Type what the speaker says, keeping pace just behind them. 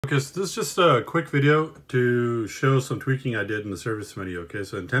Okay, so this is just a quick video to show some tweaking I did in the service menu. Okay,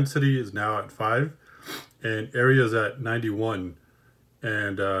 so intensity is now at 5 and area is at 91.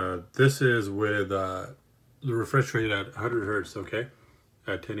 And this is with the refresh rate at 100 hertz, okay,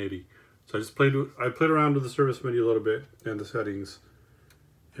 at 1080. So I played around with the service menu a little bit and the settings.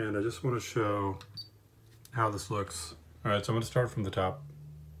 And I just want to show how this looks. All right, so I'm going to start from the top.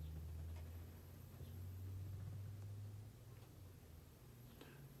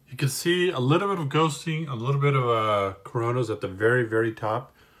 You can see a little bit of ghosting, a little bit of coronas at the very, very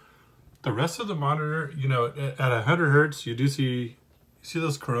top. The rest of the monitor, you know, at 100 hertz, you see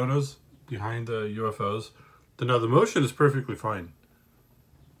those coronas behind the UFOs. Now the motion is perfectly fine,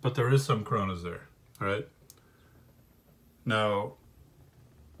 but there is some coronas there, all right? Now,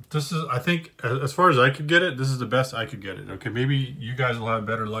 this is, I think, as far as I could get it, this is the best I could get it. Okay, maybe you guys will have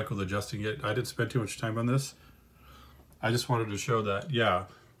better luck with adjusting it. I didn't spend too much time on this. I just wanted to show that, yeah,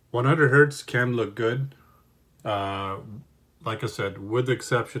 100 hertz can look good. Like I said, with the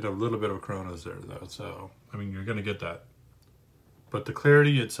exception of a little bit of coronas there, though. So, I mean, you're going to get that. But the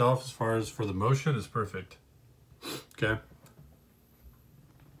clarity itself, as far as for the motion, is perfect. Okay.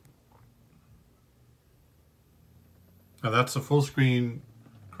 Now, that's a full screen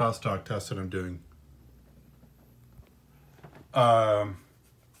crosstalk test that I'm doing. Yeah,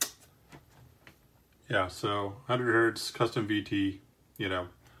 so 100 hertz, custom VT, you know.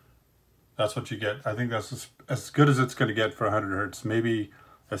 That's what you get. I think that's as good as it's going to get for 100 hertz. Maybe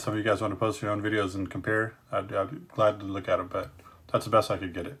if some of you guys want to post your own videos and compare, I'd be glad to look at it, but that's the best I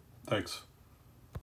could get it. Thanks.